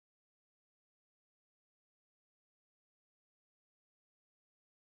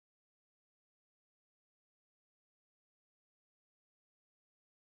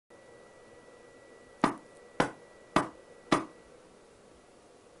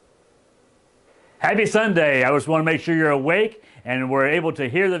Happy Sunday. I just want to make sure you're awake and we're able to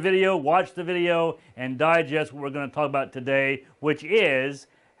hear the video, watch the video, and digest what we're going to talk about today, which is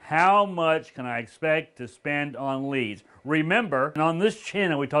how much can I expect to spend on leads? Remember, on this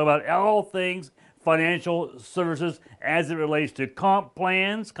channel, we talk about all things financial services as it relates to comp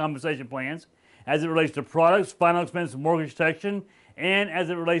plans, compensation plans, as it relates to products, final expense mortgage protection, and as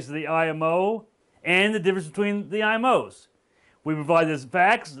it relates to the IMO and the difference between the IMOs. We provide the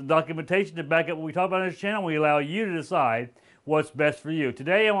facts, the documentation to back up what we talk about on this channel. We allow you to decide what's best for you.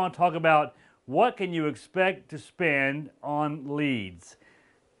 Today I want to talk about what can you expect to spend on leads.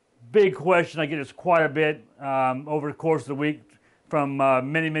 Big question. I get this quite a bit over the course of the week from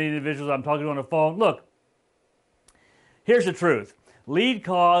many individuals I'm talking to on the phone. Look, here's the truth. Lead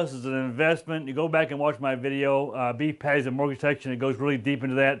cost is an investment. You go back and watch my video, Beef Patties and Mortgage Protection. It goes really deep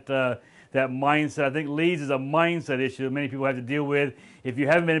into that mindset. I think leads is a mindset issue that many people have to deal with. If you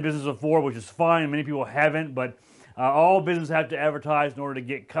haven't been in business before, which is fine, many people haven't, but all businesses have to advertise in order to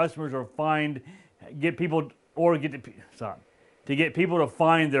get customers or get people to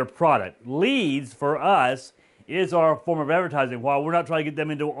find their product. Leads for us is our form of advertising. While we're not trying to get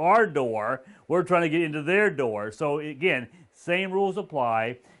them into our door, we're trying to get into their door. So again, same rules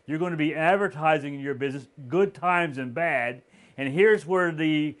apply. You're going to be advertising in your business, good times and bad. And here's where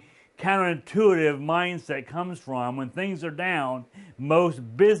the counterintuitive mindset comes from. When things are down,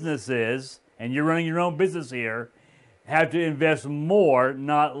 most businesses, and you're running your own business here, have to invest more,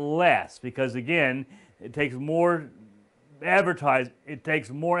 not less, because again, it takes more advertising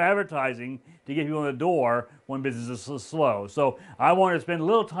to get people in the door when business is slow. So I want to spend a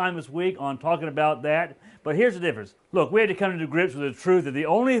little time this week on talking about that. But here's the difference. Look, we had to come to grips with the truth that the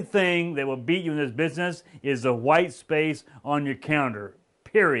only thing that will beat you in this business is the white space on your calendar,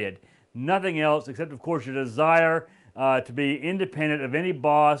 period. Nothing else except, of course, your desire to be independent of any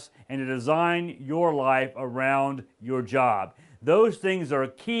boss and to design your life around your job. Those things are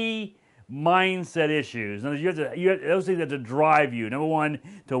key mindset issues. Those things have to drive you. Number one,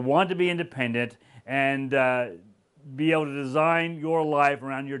 to want to be independent and be able to design your life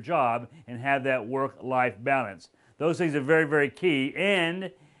around your job and have that work-life balance. Those things are very key, and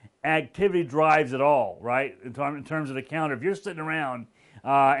activity drives it all, right? In terms of the calendar. If you're sitting around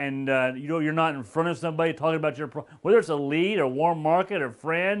you're not in front of somebody talking about whether it's a lead, a warm market, a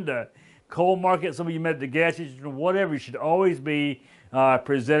friend, a cold market, somebody you met at the gas station, whatever, you should always be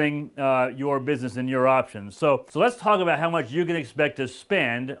presenting your business and your options. So let's talk about how much you can expect to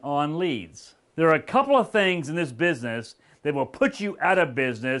spend on leads. There are a couple of things in this business that will put you out of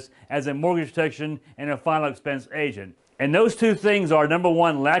business as a mortgage protection and a final expense agent. And those two things are, number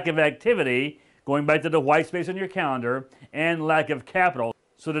one, lack of activity, going back to the white space on your calendar, and lack of capital.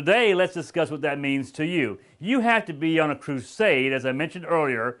 So today, let's discuss what that means to you. You have to be on a crusade, as I mentioned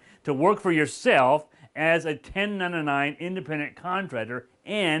earlier, to work for yourself as a 1099 independent contractor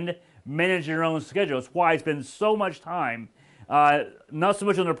and manage your own schedule. It's why I spend so much time, not so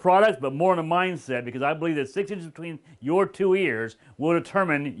much on the products, but more on the mindset, because I believe that 6 inches between your two ears will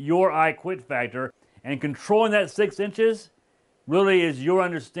determine your I quit factor, and controlling that 6 inches really is your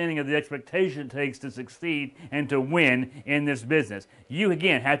understanding of the expectation it takes to succeed and to win in this business. You,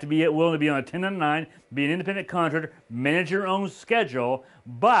 again, have to be willing to be on a 1099, be an independent contractor, manage your own schedule,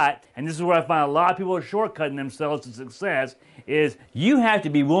 but, and this is where I find a lot of people are shortcutting themselves to success, is you have to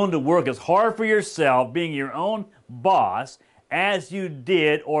be willing to work as hard for yourself, being your own boss, as you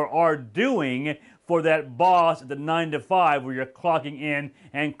did or are doing for that boss at the 9 to 5 where you're clocking in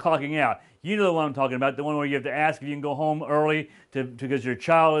and clocking out. You know the one I'm talking about, the one where you have to ask if you can go home early because your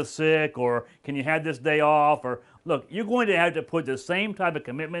child is sick, or can you have this day off, or look, you're going to have to put the same type of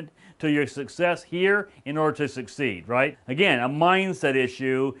commitment to your success here in order to succeed, right? Again, a mindset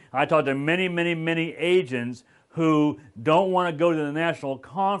issue. I talk to many agents who don't want to go to the national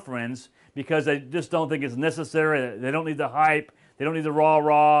conference because they just don't think it's necessary. They don't need the hype. They don't need the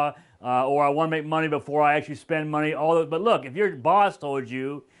rah-rah, or I want to make money before I actually spend money. All those. But look, if your boss told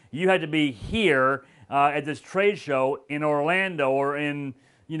you had to be here at this trade show in Orlando or in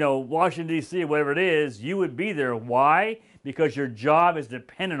Washington, D.C., whatever it is, you would be there. Why? Because your job is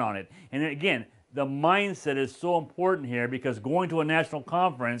dependent on it. And again, the mindset is so important here, because going to a national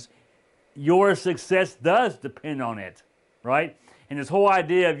conference, your success does depend on it, right? And this whole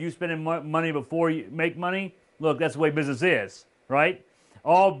idea of you spending money before you make money, look, that's the way business is, right?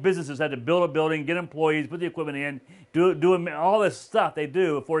 All businesses have to build a building, get employees, put the equipment in, do all this stuff they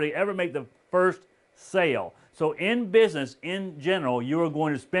do before they ever make the first sale. So in business, in general, you are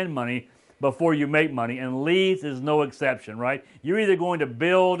going to spend money before you make money, and leads is no exception, right? You're either going to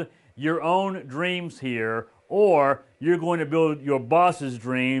build your own dreams here, or you're going to build your boss's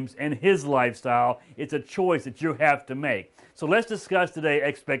dreams and his lifestyle. It's a choice that you have to make. So let's discuss today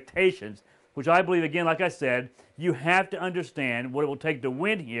expectations, which I believe, again, like I said, you have to understand what it will take to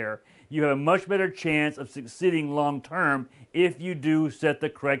win here. You have a much better chance of succeeding long term if you do set the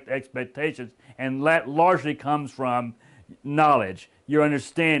correct expectations. And that largely comes from knowledge, your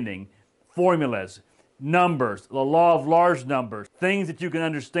understanding, formulas, numbers, the law of large numbers, things that you can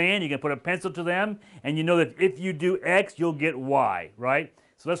understand. You can put a pencil to them, and you know that if you do X, you'll get Y, right?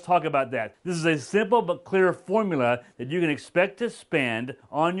 So let's talk about that. This is a simple but clear formula that you can expect to spend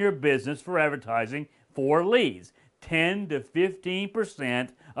on your business for advertising for leads. 10 to 15%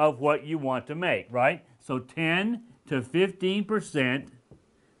 of what you want to make, right? So 10 to 15%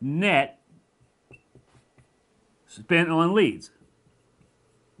 net spent on leads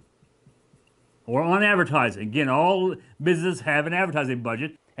or on advertising. Again, all businesses have an advertising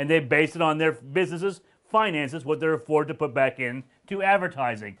budget, and they base it on their business's finances, what they're afford to put back in to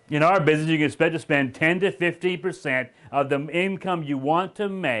advertising. In our business, you can expect to spend 10 to 15% of the income you want to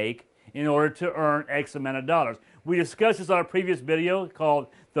make in order to earn X amount of dollars. We discussed this on a previous video called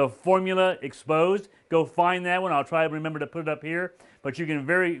The Formula Exposed. Go find that one. I'll try to remember to put it up here. But you can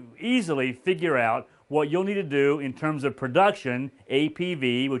very easily figure out what you'll need to do in terms of production,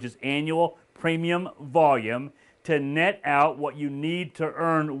 APV, which is annual premium volume, to net out what you need to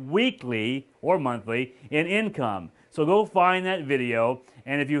earn weekly or monthly in income. So go find that video,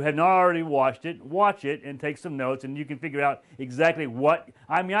 and if you have not already watched it, watch it and take some notes, and you can figure out exactly what.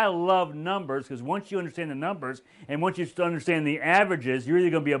 I mean, I love numbers, because once you understand the numbers and once you understand the averages, you're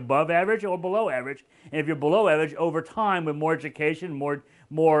either going to be above average or below average. And if you're below average, over time, with more education,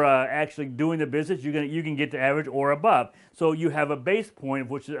 more actually doing the business, you can get to average or above. So you have a base point of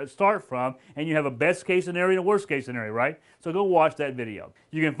which to start from, and you have a best case scenario and a worst case scenario, right? So go watch that video.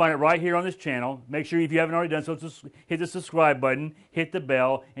 You can find it right here on this channel. Make sure, if you haven't already done so, just hit the subscribe button, hit the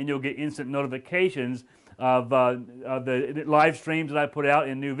bell, and you'll get instant notifications of the live streams that I put out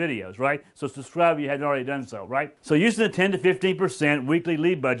in new videos, right? So subscribe if you haven't already done so, right? So using the 10 to 15% weekly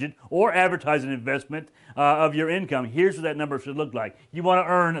lead budget or advertising investment of your income, here's what that number should look like. You want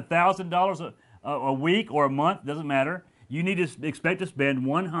to earn $1,000 a week or a month, doesn't matter. You need to expect to spend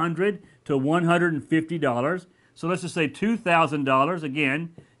 $100 to $150. So let's just say $2,000.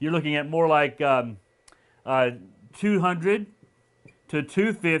 Again, you're looking at more like $200 to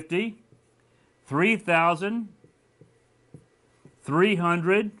 $250. $3,000,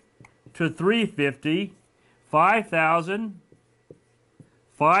 $300 to $350, $5,000,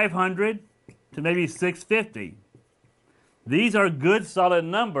 $500 to maybe $650. These are good, solid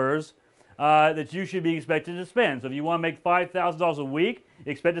numbers that you should be expected to spend. So if you want to make $5,000 a week,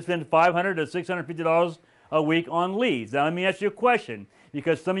 expect to spend $500 to $650 a week on leads. Now let me ask you a question,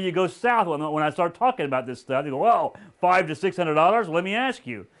 because some of you go south when I start talking about this stuff. You go, well, $500 to $600. Well, let me ask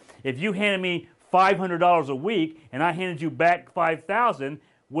you, if you handed me $500 a week and I handed you back $5,000,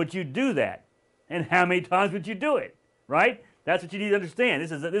 would you do that? And how many times would you do it? Right? That's what you need to understand.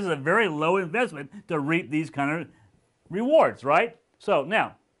 This is a very low investment to reap these kind of rewards, right? So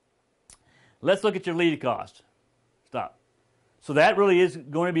now, let's look at your lead cost. Stop. So that really is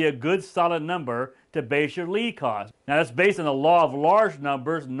going to be a good, solid number to base your lead cost. Now that's based on the law of large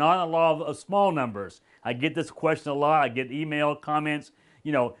numbers, not a law of small numbers. I get this question a lot. I get email comments,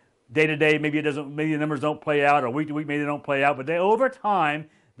 you know, day to day, maybe the numbers don't play out, or week to week, maybe they don't play out, but over time,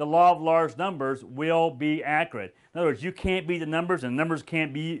 the law of large numbers will be accurate. In other words, you can't beat the numbers, and numbers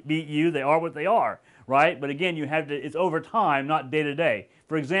can't beat you. They are what they are, right? But again, you have to. It's over time, not day to day.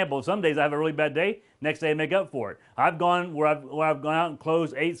 For example, some days I have a really bad day. Next day I make up for it. I've gone where I've gone out and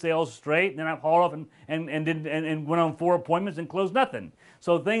closed 8 sales straight, and then I've hauled off and went on 4 appointments and closed nothing.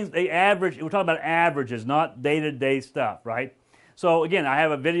 So things, they average. We're talking about averages, not day to day stuff, right? So again, I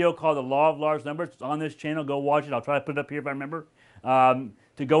have a video called The Law of Large Numbers. It's on this channel. Go watch it. I'll try to put it up here if I remember.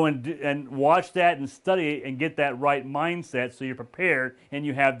 To go and watch that and study and get that right mindset so you're prepared and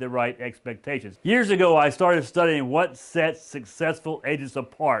you have the right expectations. Years ago, I started studying what sets successful agents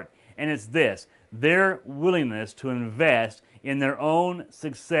apart, and it's this: their willingness to invest in their own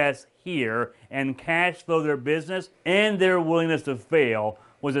success here and cash flow their business, and their willingness to fail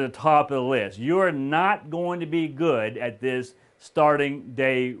was at the top of the list. You're not going to be good at this starting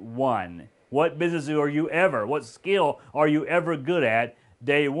day one. What business what skill are you ever good at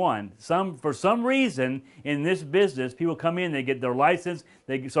day one? For some reason in this business, people come in, they get their license,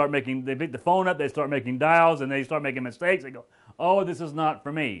 they pick the phone up, they start making dials, and they start making mistakes. They go, oh, this is not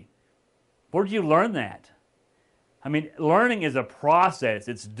for me. Where did you learn that? I mean, learning is a process.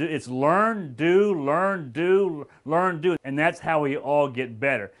 It's learn, do, learn, do, learn, do. And that's how we all get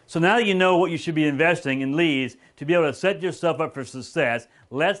better. So now that you know what you should be investing in leads to be able to set yourself up for success,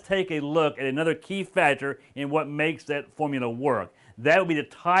 let's take a look at another key factor in what makes that formula work. That would be the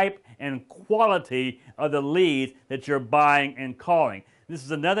type and quality of the leads that you're buying and calling. This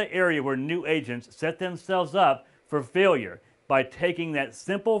is another area where new agents set themselves up for failure by taking that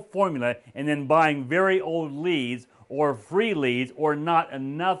simple formula and then buying very old leads or free leads or not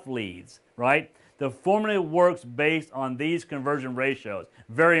enough leads, right? The formula works based on these conversion ratios.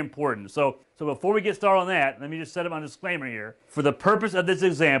 Very important. So before we get started on that, let me just set up my disclaimer here. For the purpose of this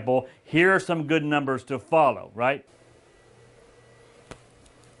example, here are some good numbers to follow, right?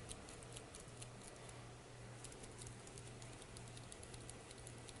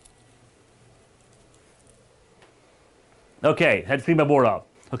 Okay, had to clean my board off.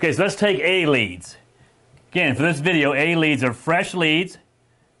 Okay, so let's take A leads. Again, for this video, A leads are fresh leads.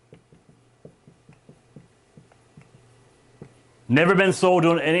 Never been sold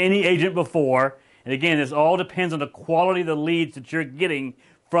to any agent before. And again, this all depends on the quality of the leads that you're getting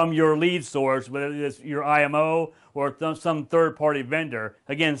from your lead source, whether it's your IMO or some third-party vendor.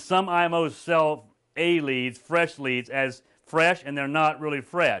 Again, some IMOs sell A leads, fresh leads, as fresh, and they're not really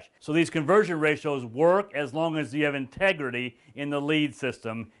fresh. So these conversion ratios work as long as you have integrity in the lead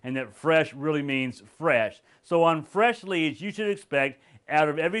system, and that fresh really means fresh. So on fresh leads, you should expect out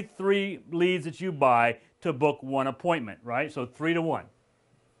of every 3 leads that you buy to book 1 appointment, right? So 3 to 1.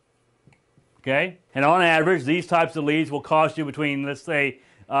 Okay? And on average, these types of leads will cost you between, let's say,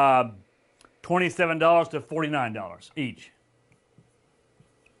 $27 to $49 each.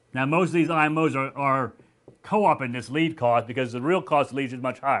 Now, most of these IMOs are co-oping this lead cost because the real cost of leads is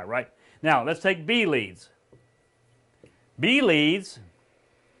much higher, right? Now, let's take B leads. B leads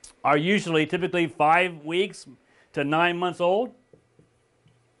are usually typically 5 weeks to 9 months old.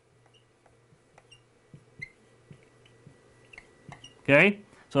 Okay,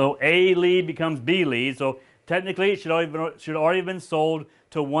 so A lead becomes B lead. So technically, it should already have been sold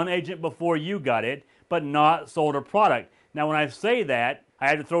to one agent before you got it, but not sold a product. Now, when I say that, I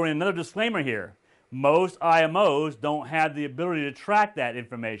had to throw in another disclaimer here. Most IMOs don't have the ability to track that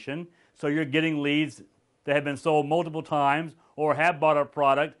information, so you're getting leads that have been sold multiple times or have bought a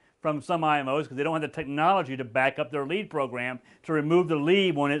product from some IMOs because they don't have the technology to back up their lead program to remove the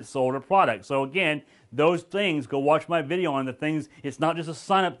lead when it's sold a product. So again, those things, go watch my video on the things. It's not just a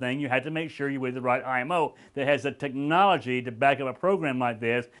sign-up thing. You have to make sure you're with the right IMO that has the technology to back up a program like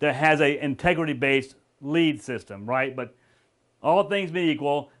this that has an integrity-based lead system, right? But all things being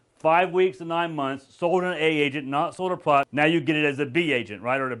equal, 5 weeks to 9 months, sold an A agent, not sold a product. Now you get it as a B agent,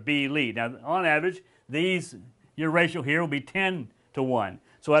 right, or a B lead. Now, on average, your ratio here will be 10 to 1.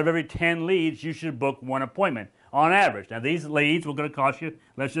 So out of every 10 leads, you should book 1 appointment on average. Now, these leads are going to cost you,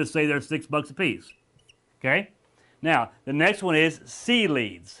 let's just say they're $6 a piece. Okay? Now, the next one is C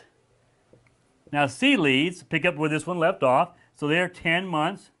leads. Now, C leads, pick up where this one left off, so they're 10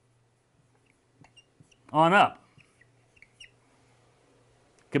 months on up.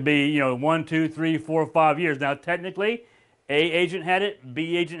 Could be, 1, 2, 3, 4, 5 years. Now, technically, A agent had it,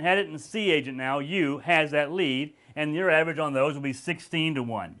 B agent had it, and C agent now, you, has that lead, and your average on those will be 16 to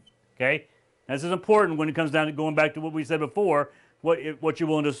 1. Okay? Now, this is important when it comes down to going back to what we said before, what you're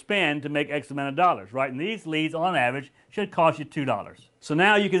willing to spend to make X amount of dollars, right? And these leads, on average, should cost you $2. So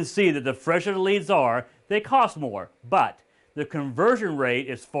now you can see that the fresher the leads are, they cost more, but the conversion rate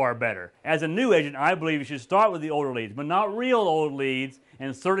is far better. As a new agent, I believe you should start with the older leads, but not real old leads,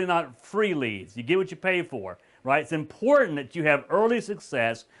 and certainly not free leads. You get what you pay for, right? It's important that you have early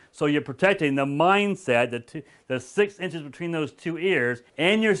success so you're protecting the mindset, the 6 inches between those 2 ears,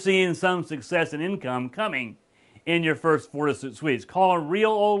 and you're seeing some success and income coming in your first 4 to 6 weeks. Call them real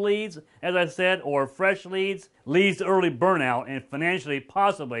old leads, as I said, or fresh leads, leads to early burnout and financially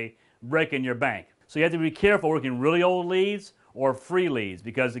possibly breaking your bank. So you have to be careful working really old leads or free leads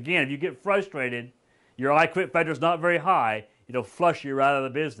because, again, if you get frustrated, your I quit factor is not very high, it'll flush you right out of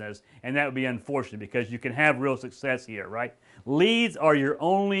the business, and that would be unfortunate because you can have real success here, right? Leads are your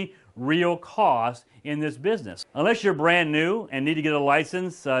only real cost in this business. Unless you're brand new and need to get a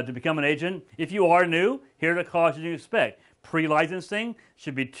license to become an agent, if you are new, here are the costs you expect. Pre-licensing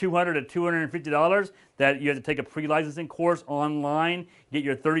should be $200 to $250. That you have to take a pre-licensing course online, get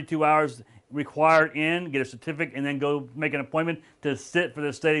your 32 hours required in, get a certificate, and then go make an appointment to sit for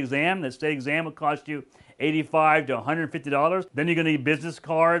the state exam. The state exam will cost you $85 to $150. Then you're going to need business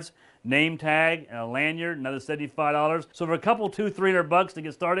cards, name tag, and a lanyard, another $75. So for a couple, $200, $300 to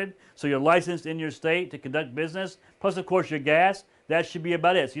get started, so you're licensed in your state to conduct business, plus of course your gas, That should be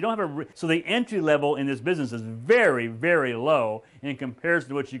about it. So you don't have so the entry level in this business is very, very low in comparison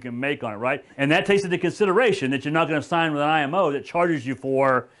to what you can make on it, right? And that takes into consideration that you're not going to sign with an IMO that charges you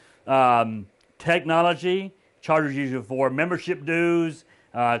for technology, charges you for membership dues,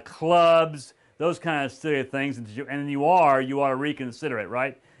 clubs, those kind of silly things. And you ought to reconsider it,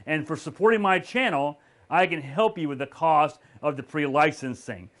 right? And for supporting my channel, I can help you with the cost of the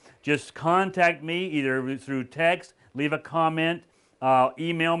pre-licensing. Just contact me either through text, leave a comment,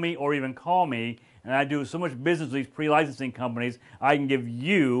 email me, or even call me. And I do so much business with these pre-licensing companies, I can give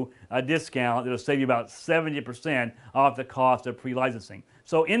you a discount that will save you about 70% off the cost of pre-licensing.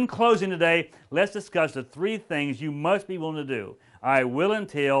 So in closing today, let's discuss the 3 things you must be willing to do. I will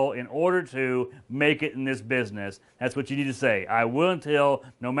until in order to make it in this business. That's what you need to say. I will until,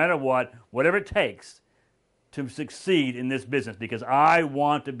 no matter what, whatever it takes to succeed in this business, because I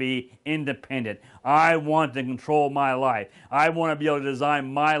want to be independent. I want to control my life. I want to be able to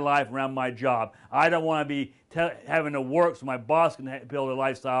design my life around my job. I don't want to be having to work so my boss can build a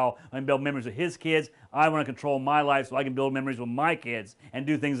lifestyle and build memories with his kids. I want to control my life so I can build memories with my kids and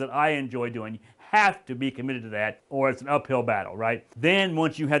do things that I enjoy doing. You have to be committed to that, or it's an uphill battle, right? Then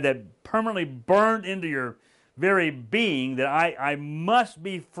once you have that permanently burned into your very being that I must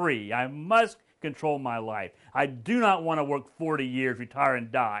be free, I must control my life. I do not want to work 40 years, retire,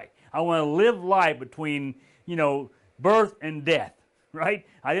 and die. I want to live life between, birth and death, right?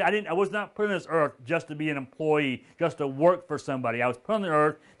 I was not put on this earth just to be an employee, just to work for somebody. I was put on the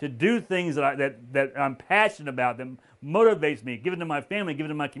earth to do things that I'm passionate about, that motivates me, give it to my family, give it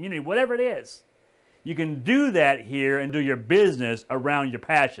to my community, whatever it is. You can do that here and do your business around your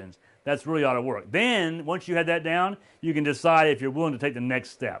passions. That's really ought to work. Then, once you have that down, you can decide if you're willing to take the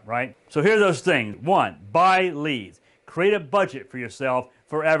next step, right? So here are those things. 1, buy leads. Create a budget for yourself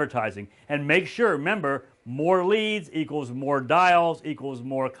for advertising. And make sure, remember, more leads equals more dials, equals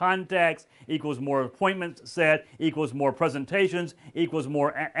more contacts, equals more appointments set, equals more presentations, equals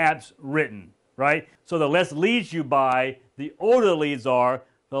more apps written, right? So the less leads you buy, the older the leads are,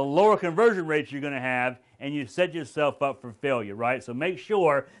 the lower conversion rates you're going to have, and you set yourself up for failure, right? So make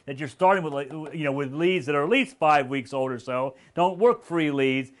sure that you're starting with, with leads that are at least 5 weeks old or so. Don't work free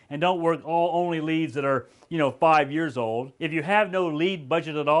leads, and don't work only leads that are, 5 years old. If you have no lead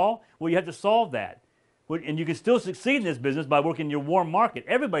budget at all, well, you have to solve that. And you can still succeed in this business by working your warm market.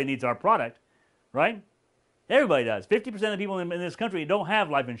 Everybody needs our product, right? Everybody does. 50% of the people in this country don't have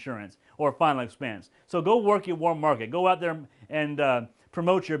life insurance or final expense. So go work your warm market. Go out there and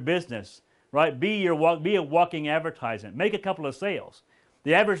promote your business, right? Be a walking advertisement. Make a couple of sales.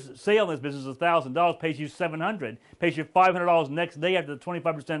 The average sale in this business is $1,000, pays you $700, pays you $500 next day after the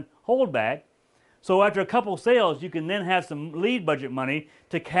 25% holdback. So after a couple of sales, you can then have some lead budget money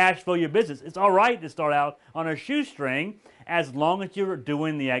to cash flow your business. It's all right to start out on a shoestring as long as you're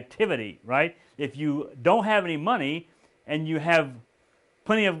doing the activity, right? If you don't have any money and you have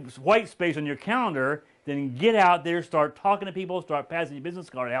plenty of white space on your calendar, then get out there, start talking to people, start passing your business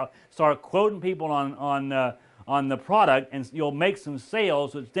card out, start quoting people on the product, and you'll make some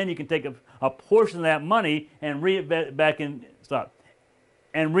sales. So then you can take a portion of that money and reinvest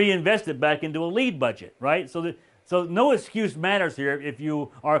it back into a lead budget, right? So no excuse matters here if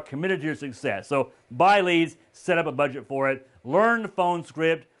you are committed to your success. So buy leads, set up a budget for it, learn the phone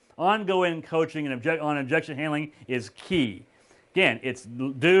script, ongoing coaching on objection handling is key. Again, it's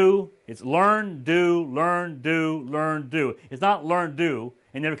learn, do, learn, do, learn, do. It's not learn, do,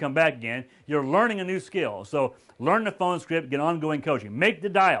 and never come back again. You're learning a new skill. So learn the phone script, get ongoing coaching. Make the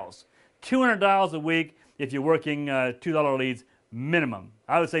dials. 200 dials a week if you're working $2 leads minimum.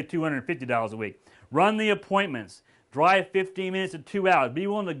 I would say $250 a week. Run the appointments. Drive 15 minutes to 2 hours. Be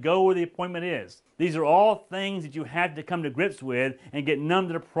willing to go where the appointment is. These are all things that you have to come to grips with and get numb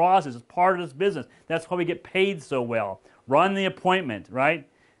to the process. It's part of this business. That's why we get paid so well. Run the appointment, right?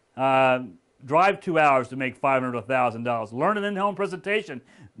 Drive 2 hours to make $500 to $1,000. Learn an in-home presentation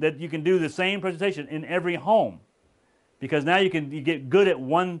that you can do the same presentation in every home. Because now you get good at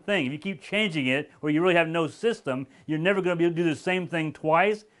one thing. If you keep changing it or you really have no system, you're never going to be able to do the same thing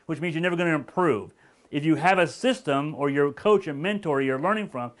twice, which means you're never going to improve. If you have a system or your coach and mentor you're learning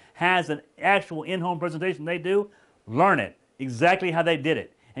from has an actual in-home presentation they do, learn it, exactly how they did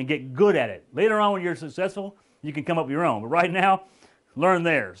it, and get good at it. Later on when you're successful, you can come up with your own. But right now, learn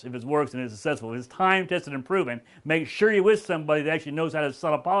theirs if it works and it's successful. If it's time-tested and proven, make sure you're with somebody that actually knows how to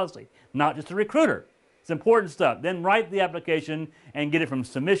sell a policy, not just a recruiter. It's important stuff. Then write the application and get it from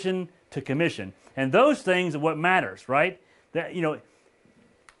submission to commission. And those things are what matters, right?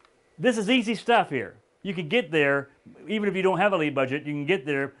 This is easy stuff here. You can get there, even if you don't have a lead budget, you can get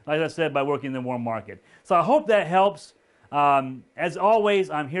there, like I said, by working in the warm market. So I hope that helps. As always,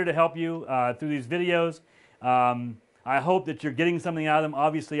 I'm here to help you through these videos. I hope that you're getting something out of them.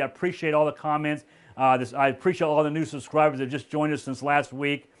 Obviously, I appreciate all the comments. I appreciate all the new subscribers that just joined us since last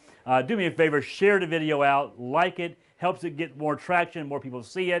week. Do me a favor, share the video out, like it, helps it get more traction, more people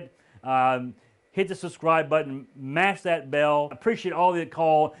see it. Hit the subscribe button, mash that bell. Appreciate all that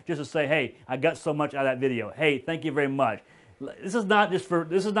call just to say, hey, I got so much out of that video. Hey, thank you very much. This is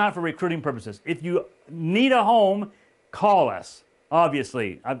not for recruiting purposes. If you need a home, call us.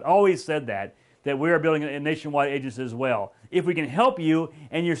 Obviously, I've always said that we are building a nationwide agency as well. If we can help you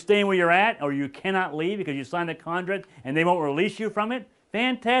and you're staying where you're at, or you cannot leave because you signed a contract and they won't release you from it,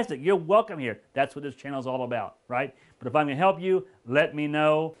 fantastic. You're welcome here. That's what this channel is all about, right? But if I can help you, let me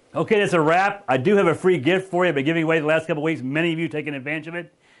know. Okay, that's a wrap. I do have a free gift for you. I've been giving away the last couple of weeks. Many of you taking advantage of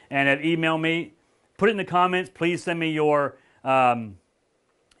it and have emailed me. Put it in the comments. Please send me your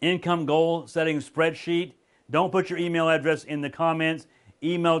income goal setting spreadsheet. Don't put your email address in the comments.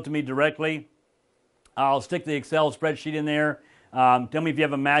 Email it to me directly. I'll stick the Excel spreadsheet in there. Tell me if you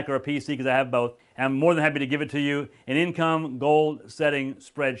have a Mac or a PC, because I have both. I'm more than happy to give it to you, an income goal setting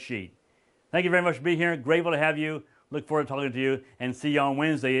spreadsheet. Thank you very much for being here. Grateful to have you. Look forward to talking to you, and see you on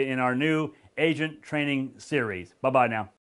Wednesday in our new agent training series. Bye-bye now.